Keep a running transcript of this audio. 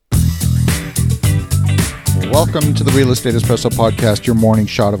Welcome to the Real Estate Espresso Podcast, your morning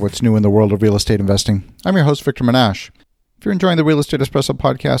shot of what's new in the world of real estate investing. I'm your host, Victor Menashe. If you're enjoying the Real Estate Espresso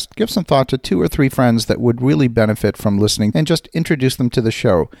Podcast, give some thought to 2 or 3 friends that would really benefit from listening and just introduce them to the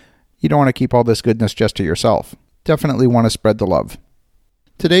show. You don't want to keep all this goodness just to yourself. Definitely want to spread the love.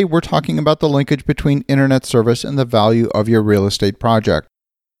 Today, we're talking about the linkage between internet service and the value of your real estate project.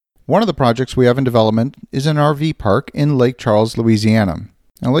 One of the projects we have in development is an RV park in Lake Charles, Louisiana.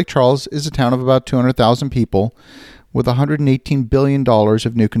 Now, Lake Charles is a town of about 200,000 people with $118 billion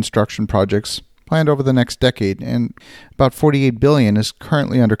of new construction projects planned over the next decade, and about $48 billion is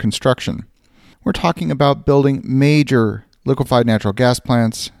currently under construction. We're talking about building major liquefied natural gas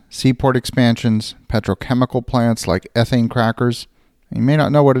plants, seaport expansions, petrochemical plants like ethane crackers. You may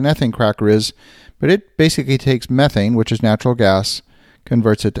not know what an ethane cracker is, but it basically takes methane, which is natural gas,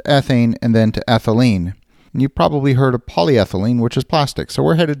 converts it to ethane, and then to ethylene. You've probably heard of polyethylene, which is plastic, so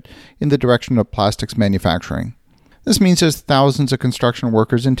we're headed in the direction of plastics manufacturing. This means there's thousands of construction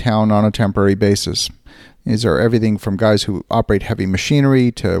workers in town on a temporary basis. These are everything from guys who operate heavy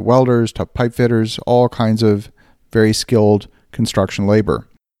machinery to welders to pipe fitters, all kinds of very skilled construction labor.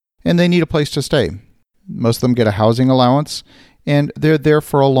 And they need a place to stay. Most of them get a housing allowance, and they're there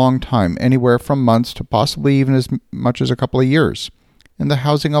for a long time, anywhere from months to possibly even as much as a couple of years. And the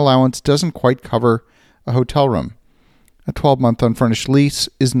housing allowance doesn't quite cover a hotel room. A 12-month unfurnished lease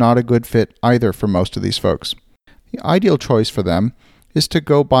is not a good fit either for most of these folks. The ideal choice for them is to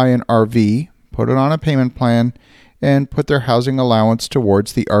go buy an RV, put it on a payment plan, and put their housing allowance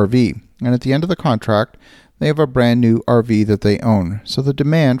towards the RV. And at the end of the contract, they have a brand new RV that they own. So the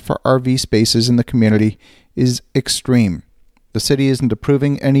demand for RV spaces in the community is extreme. The city isn't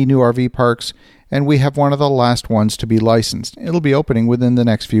approving any new RV parks, and we have one of the last ones to be licensed. It'll be opening within the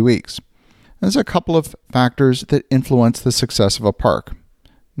next few weeks. There's a couple of factors that influence the success of a park.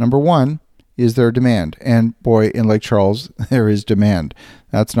 Number one is their demand. And boy, in Lake Charles, there is demand.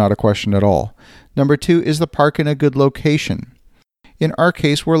 That's not a question at all. Number two is the park in a good location. In our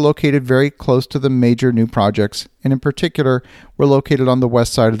case, we're located very close to the major new projects, and in particular, we're located on the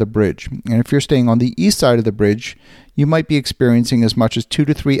west side of the bridge. And if you're staying on the east side of the bridge, you might be experiencing as much as 2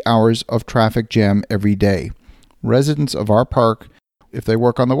 to 3 hours of traffic jam every day. Residents of our park, if they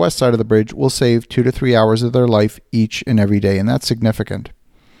work on the west side of the bridge, will save 2 to 3 hours of their life each and every day, and that's significant.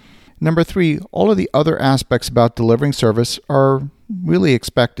 Number 3, all of the other aspects about delivering service are really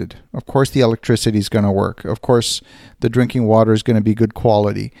expected. Of course, the electricity is going to work. Of course, the drinking water is going to be good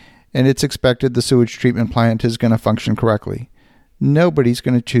quality, and it's expected the sewage treatment plant is going to function correctly. Nobody's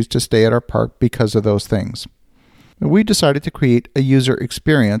going to choose to stay at our park because of those things. We decided to create a user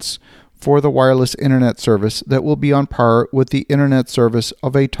experience for the wireless internet service that will be on par with the internet service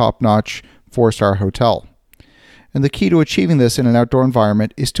of a top-notch 4-star hotel. And the key to achieving this in an outdoor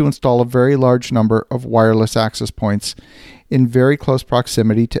environment is to install a very large number of wireless access points in very close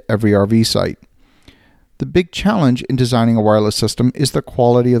proximity to every RV site. The big challenge in designing a wireless system is the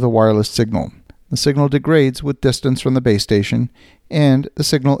quality of the wireless signal. The signal degrades with distance from the base station, and the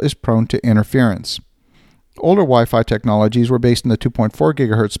signal is prone to interference. Older Wi-Fi technologies were based in the 2.4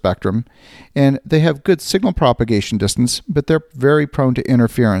 gigahertz spectrum, and they have good signal propagation distance, but they're very prone to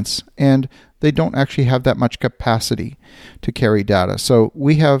interference, and they don't actually have that much capacity to carry data. So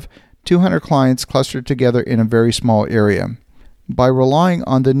we have 200 clients clustered together in a very small area. By relying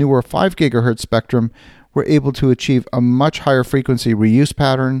on the newer 5 gigahertz spectrum, we're able to achieve a much higher frequency reuse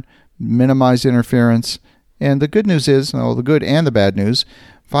pattern, minimize interference, and the good news is, well, the good and the bad news,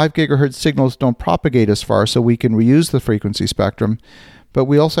 5 gigahertz signals don't propagate as far, so we can reuse the frequency spectrum, but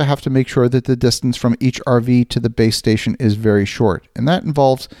we also have to make sure that the distance from each RV to the base station is very short, and that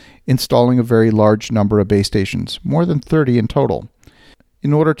involves installing a very large number of base stations, more than 30 in total.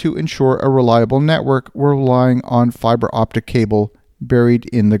 In order to ensure a reliable network, we're relying on fiber optic cable buried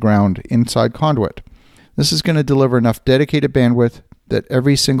in the ground inside conduit. This is going to deliver enough dedicated bandwidth that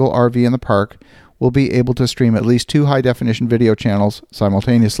every single RV in the park will be able to stream at least 2 high-definition video channels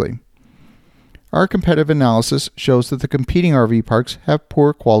simultaneously. Our competitive analysis shows that the competing RV parks have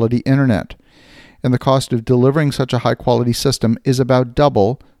poor quality internet, and the cost of delivering such a high-quality system is about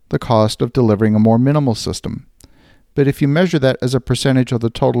double the cost of delivering a more minimal system. But if you measure that as a percentage of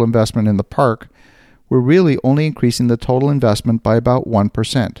the total investment in the park, we're really only increasing the total investment by about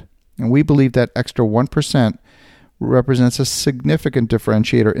 1%. And we believe that extra 1% represents a significant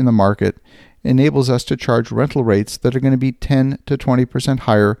differentiator in the market, enables us to charge rental rates that are going to be 10 to 20%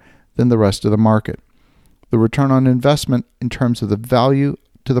 higher than the rest of the market. The return on investment in terms of the value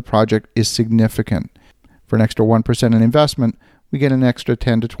to the project is significant. For an extra 1% in investment, we get an extra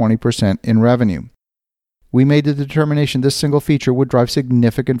 10 to 20% in revenue. We made the determination this single feature would drive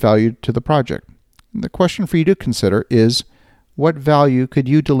significant value to the project. The question for you to consider is, what value could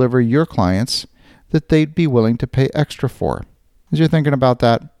you deliver your clients that they'd be willing to pay extra for? As you're thinking about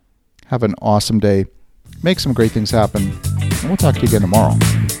that, have an awesome day. Make some great things happen. And we'll talk to you again tomorrow.